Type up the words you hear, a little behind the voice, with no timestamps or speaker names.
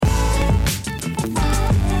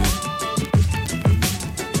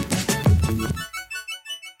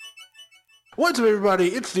What's up, everybody?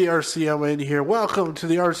 It's the RCL in here. Welcome to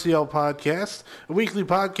the RCL Podcast, a weekly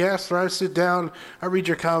podcast where I sit down, I read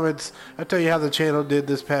your comments, I tell you how the channel did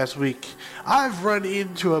this past week. I've run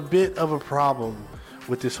into a bit of a problem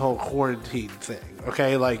with this whole quarantine thing,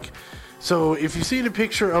 okay? So if you see the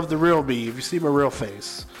picture of the real me, if you see my real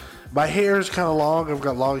face, my hair is kind of long. I've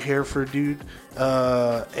got long hair for a dude,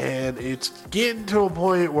 and it's getting to a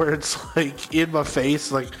point where it's like in my face.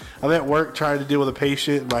 Like I'm at work trying to deal with a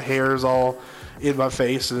patient, and my hair is all in my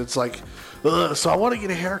face, and it's like, ugh. So I want to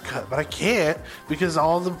get a haircut, but I can't because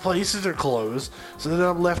all the places are closed. So then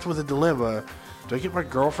I'm left with a dilemma: do I get my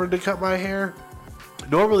girlfriend to cut my hair?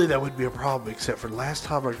 Normally that wouldn't be a problem, except for the last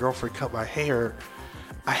time my girlfriend cut my hair,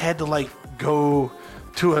 I had to go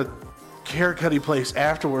to a haircutting place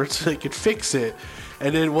afterwards so they could fix it.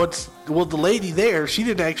 And then the lady there, she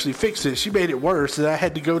didn't actually fix it. She made it worse, and I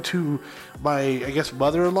had to go to my, I guess,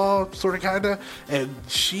 mother-in-law, sort of, kind of, and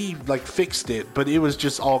she fixed it, but it was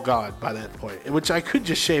just all gone by that point. Which I could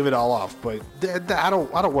just shave it all off, but I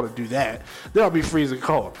don't want to do that. Then I'll be freezing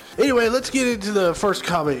cold. Anyway, let's get into the first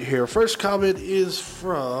comment here. First comment is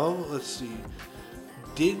from, let's see,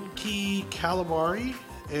 Dinky Calamari,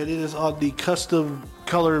 and it is on the custom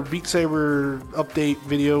color Beat Saber update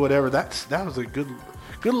video, whatever. That was a good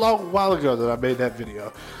long while ago that I made that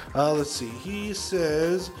video. Let's see. He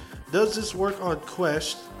says, does this work on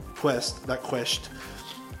Quest? Not Quest.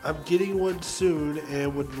 I'm getting one soon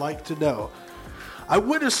and would like to know. I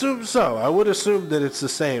would assume so. I would assume that it's the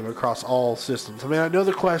same across all systems. I mean, I know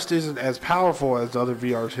the Quest isn't as powerful as other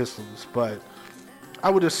VR systems, but I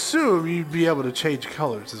would assume you'd be able to change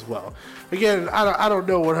colors as well. Again, I don't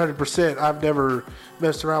know 100%. I've never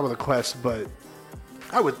messed around with a Quest, but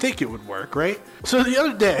I would think it would work, right? So the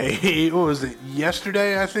other day, what was it,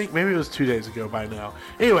 yesterday, I think? Maybe it was 2 days ago by now.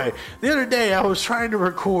 Anyway, the other day I was trying to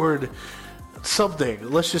record something.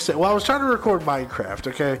 Let's just say, I was trying to record Minecraft,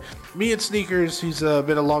 okay? Me and Sneakers, he's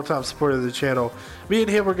been a long time supporter of the channel. Me and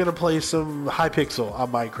him were going to play some Hypixel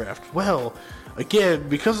on Minecraft. Well, again,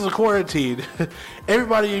 because of the quarantine,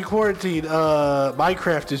 everybody in quarantine,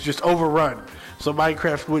 Minecraft is just overrun. So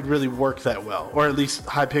Minecraft wouldn't really work that well. Or at least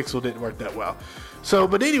Hypixel didn't work that well. So,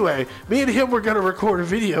 but anyway, me and him were going to record a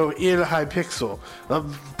video in Hypixel.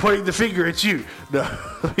 I'm pointing the finger at you. No,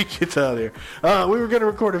 let me get out of here. We were going to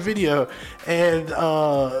record a video, and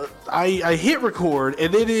I hit record,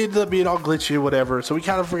 and then it ended up being all glitchy and whatever. So we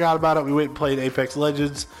kind of forgot about it. We went and played Apex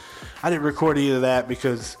Legends. I didn't record any of that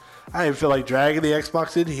because I didn't feel like dragging the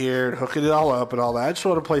Xbox in here and hooking it all up and all that. I just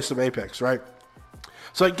want to play some Apex, right?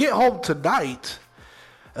 So I get home tonight.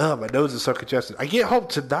 Oh, my nose is so congested. I get home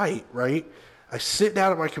tonight, right? I sit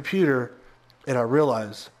down at my computer and I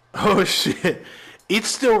realize, oh shit, it's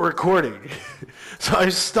still recording. So I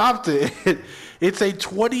stopped it. It's a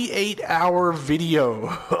 28-hour video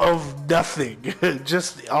of nothing,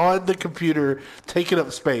 just on the computer, taking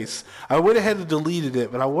up space. I went ahead and deleted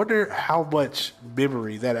it, but I wonder how much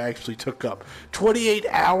memory that actually took up. 28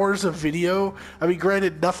 hours of video? I mean,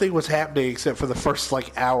 granted, nothing was happening except for the first,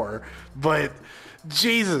 hour, but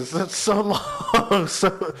Jesus, that's so long.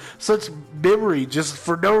 Such memory just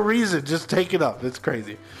for no reason, just taken up. It's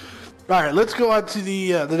crazy. All right, let's go on to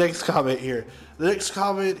the next comment here. The next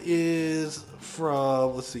comment is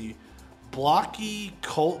from, let's see, Bloxy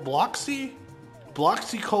Cola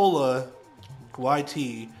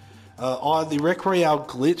YT on the Rec Royale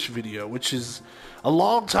glitch video, which is a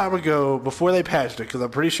long time ago before they patched it, because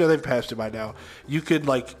I'm pretty sure they've patched it by now. You could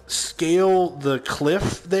scale the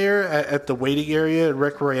cliff there at the waiting area in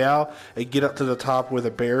Rec Royale and get up to the top where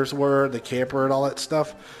the bears were, the camper and all that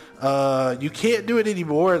stuff. You can't do it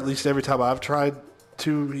anymore, at least every time I've tried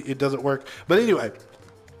to, it doesn't work. But anyway,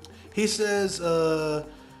 he says,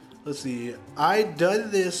 let's see, I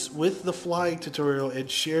done this with the flying tutorial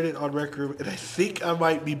and shared it on Rec Room, and I think I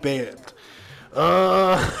might be banned.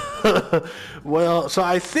 Well, so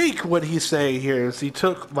I think what he's saying here is he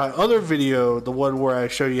took my other video, the one where I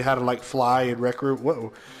show you how to fly in Rec Room,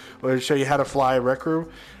 where I show you how to fly in Rec Room,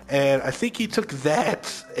 and I think he took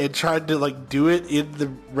that and tried to do it in the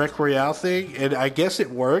Rec Royale thing, and I guess it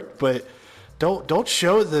worked, but don't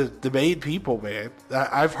show the main people, man.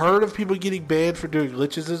 I've heard of people getting banned for doing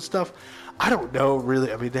glitches and stuff. I don't know,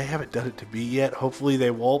 really. I mean, they haven't done it to me yet. Hopefully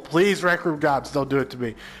they won't. Please, Rec Room gods, don't do it to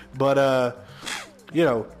me. But, I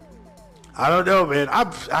don't know, man.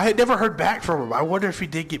 I had never heard back from him. I wonder if he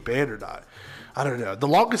did get banned or not. I don't know. The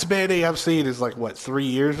longest banning I've seen is 3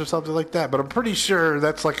 years or something like that. But I'm pretty sure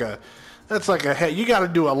that's That's like you got to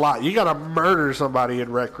do a lot. You got to murder somebody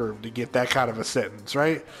in Rec Room to get that kind of a sentence,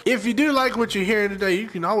 right? If you do like what you're hearing today, you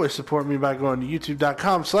can always support me by going to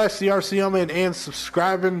youtube.com/therclman and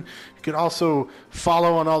subscribing. You can also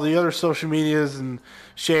follow on all the other social medias and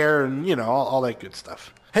share and, all that good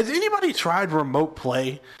stuff. Has anybody tried remote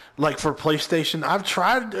play, like for PlayStation? I've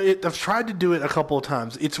tried it. I've tried to do it a couple of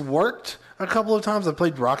times. It's worked a couple of times. I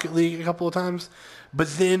played Rocket League a couple of times. But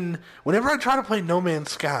then, whenever I try to play No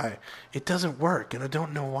Man's Sky, it doesn't work, and I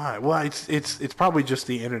don't know why. Well, it's probably just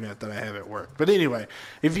the internet that I have at work. But anyway,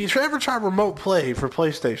 if you ever try remote play for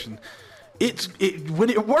PlayStation, when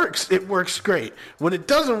it works great. When it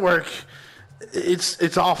doesn't work,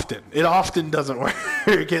 it often doesn't work.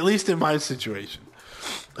 At least in my situation.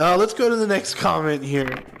 Let's go to the next comment here,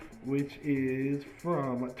 which is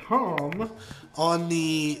from Tom on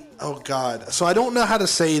the... Oh, God. So I don't know how to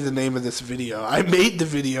say the name of this video. I made the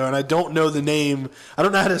video, and I don't know the name. I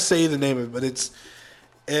don't know how to say the name of it, but it's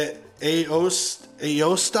Aostabla?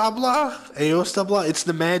 It's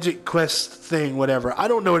the Magic Quest thing, whatever. I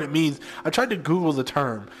don't know what it means. I tried to Google the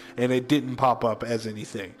term, and it didn't pop up as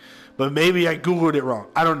anything. But maybe I Googled it wrong.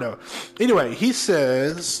 I don't know. Anyway, he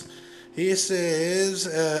says,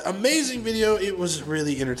 amazing video. It was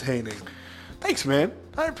really entertaining. Thanks, man.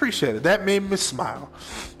 I appreciate it. That made me smile.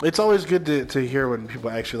 It's always good to hear when people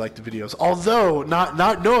actually like the videos. Although,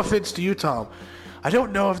 no offense to you, Tom. I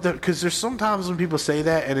don't know if because there's sometimes when people say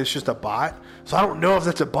that and it's just a bot. So I don't know if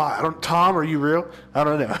that's a bot. Tom, are you real? I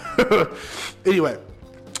don't know. Anyway,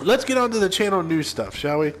 let's get on to the channel news stuff,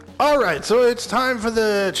 shall we? All right, so it's time for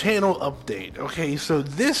the channel update. Okay, so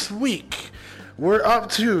this week, we're up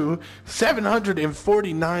to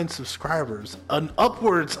 749 subscribers, an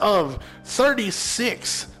upwards of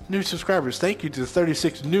 36 new subscribers. Thank you to the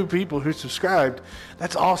 36 new people who subscribed.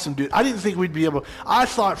 That's awesome, dude. I didn't think we'd be able... I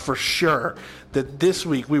thought for sure that this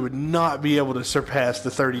week we would not be able to surpass the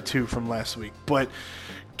 32 from last week. But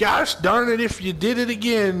gosh darn it, if you did it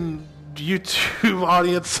again, YouTube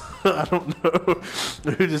audience, I don't know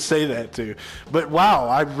who to say that to, but wow,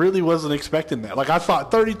 I really wasn't expecting that. Like, I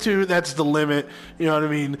thought 32, that's the limit, you know what I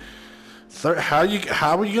mean? How are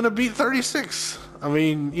you gonna beat 36? I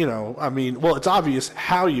mean, well, it's obvious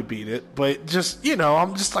how you beat it, but just,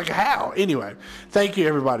 I'm just like, how? Anyway, thank you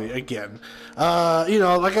everybody again.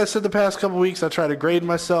 Like I said, the past couple weeks I try to grade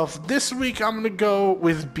myself. This week I'm gonna go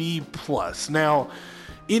with B+. Now,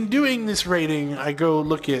 in doing this rating, I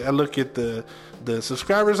look at the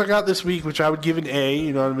subscribers I got this week, which I would give an A.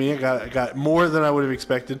 You know what I mean? I got more than I would have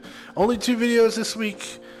expected. Only 2 videos this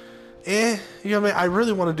week. You know what I mean? I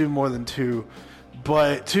really want to do more than 2,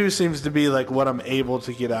 but 2 seems to be like what I'm able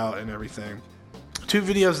to get out and everything. 2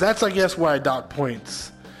 videos. That's, I guess, where I dock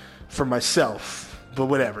points for myself. But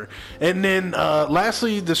whatever. And then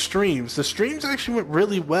lastly, the streams. The streams actually went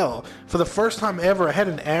really well. For the first time ever, I had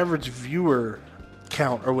an average viewer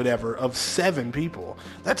count or whatever of 7 people.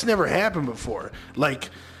 That's never happened before. Like,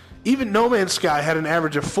 even No Man's Sky had an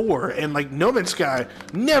average of 4, and like No Man's Sky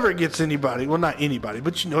never gets anybody, well, not anybody,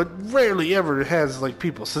 but it rarely ever has like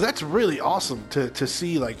people. So that's really awesome to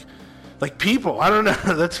see like people. I don't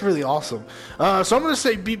know. That's really awesome. So I'm gonna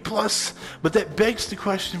say B+, but that begs the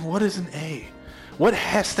question, what is an A? What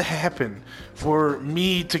has to happen for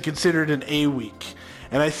me to consider it an A week?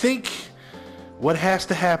 And I think what has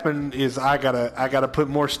to happen is I gotta put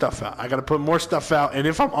more stuff out. I gotta put more stuff out. And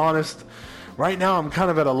if I'm honest, right now I'm kind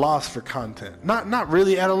of at a loss for content. Not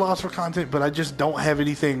really at a loss for content, but I just don't have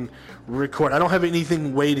anything recorded. I don't have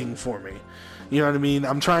anything waiting for me. You know what I mean?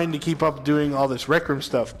 I'm trying to keep up doing all this Rec Room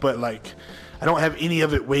stuff, but like I don't have any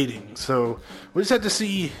of it waiting. So we just have to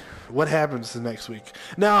see what happens the next week.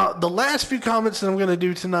 Now, the last few comments that I'm going to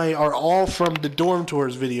do tonight are all from the dorm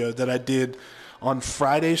tours video that I did on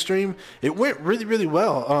Friday's stream. It went really, really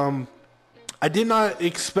well. I did not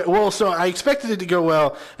expect... Well, so I expected it to go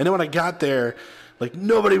well, and then when I got there, like,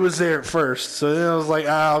 nobody was there at first. So then I was like,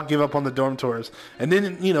 I'll give up on the dorm tours. And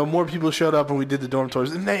then, more people showed up and we did the dorm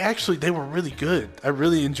tours. And they were really good. I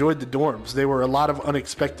really enjoyed the dorms. There were a lot of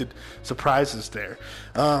unexpected surprises there.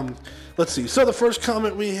 Let's see. So the first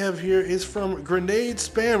comment we have here is from Grenade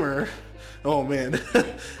Spammer. Oh, man.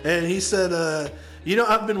 And he said,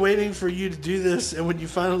 I've been waiting for you to do this, and when you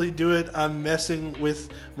finally do it, I'm messing with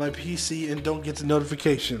my PC and don't get the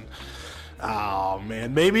notification. Oh,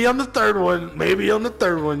 man. Maybe on the third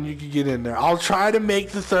one you could get in there. I'll try to make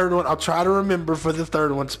the third one. I'll try to remember for the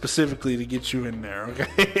third one specifically to get you in there,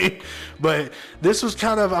 okay? But this was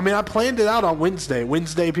kind of... I planned it out on Wednesday.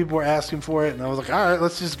 Wednesday, people were asking for it, and I was like, all right,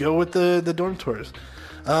 let's just go with the dorm tours.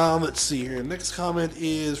 Let's see here. Next comment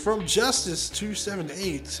is from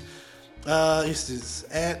Justice278. He says,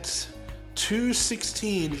 at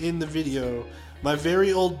 216 in the video. My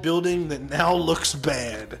very old building that now looks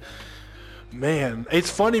bad. Man, it's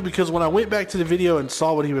funny because when I went back to the video and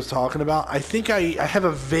saw what he was talking about, I think I have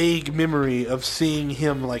a vague memory of seeing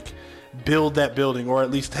him like build that building, or at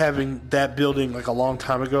least having that building like a long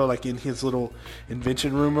time ago, like in his little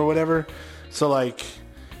invention room or whatever. So like,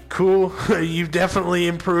 cool. You've definitely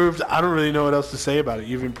improved. I don't really know what else to say about it.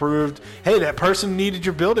 You've improved. Hey, that person needed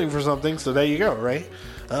your building for something, so there you go, right?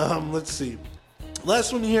 Let's see.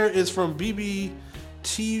 Last one here is from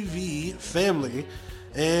BBTV Family,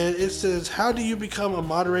 and it says, how do you become a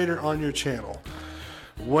moderator on your channel?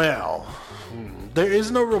 Well, there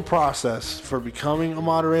is no real process for becoming a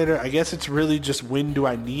moderator. I guess it's really just, when do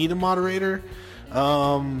I need a moderator?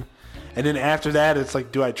 And then after that, it's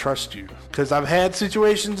like, do I trust you? Because I've had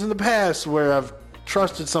situations in the past where I've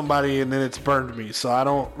trusted somebody and then it's burned me. So I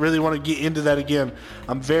don't really want to get into that again.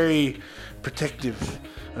 I'm very protective,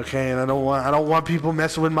 okay? And I don't want people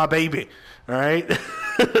messing with my baby, all right?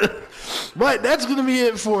 But that's going to be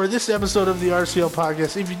it for this episode of the RCL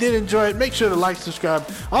Podcast. If you did enjoy it, make sure to like, subscribe,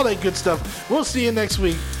 all that good stuff. We'll see you next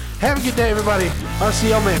week. Have a good day, everybody.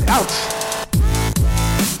 RCL Man out.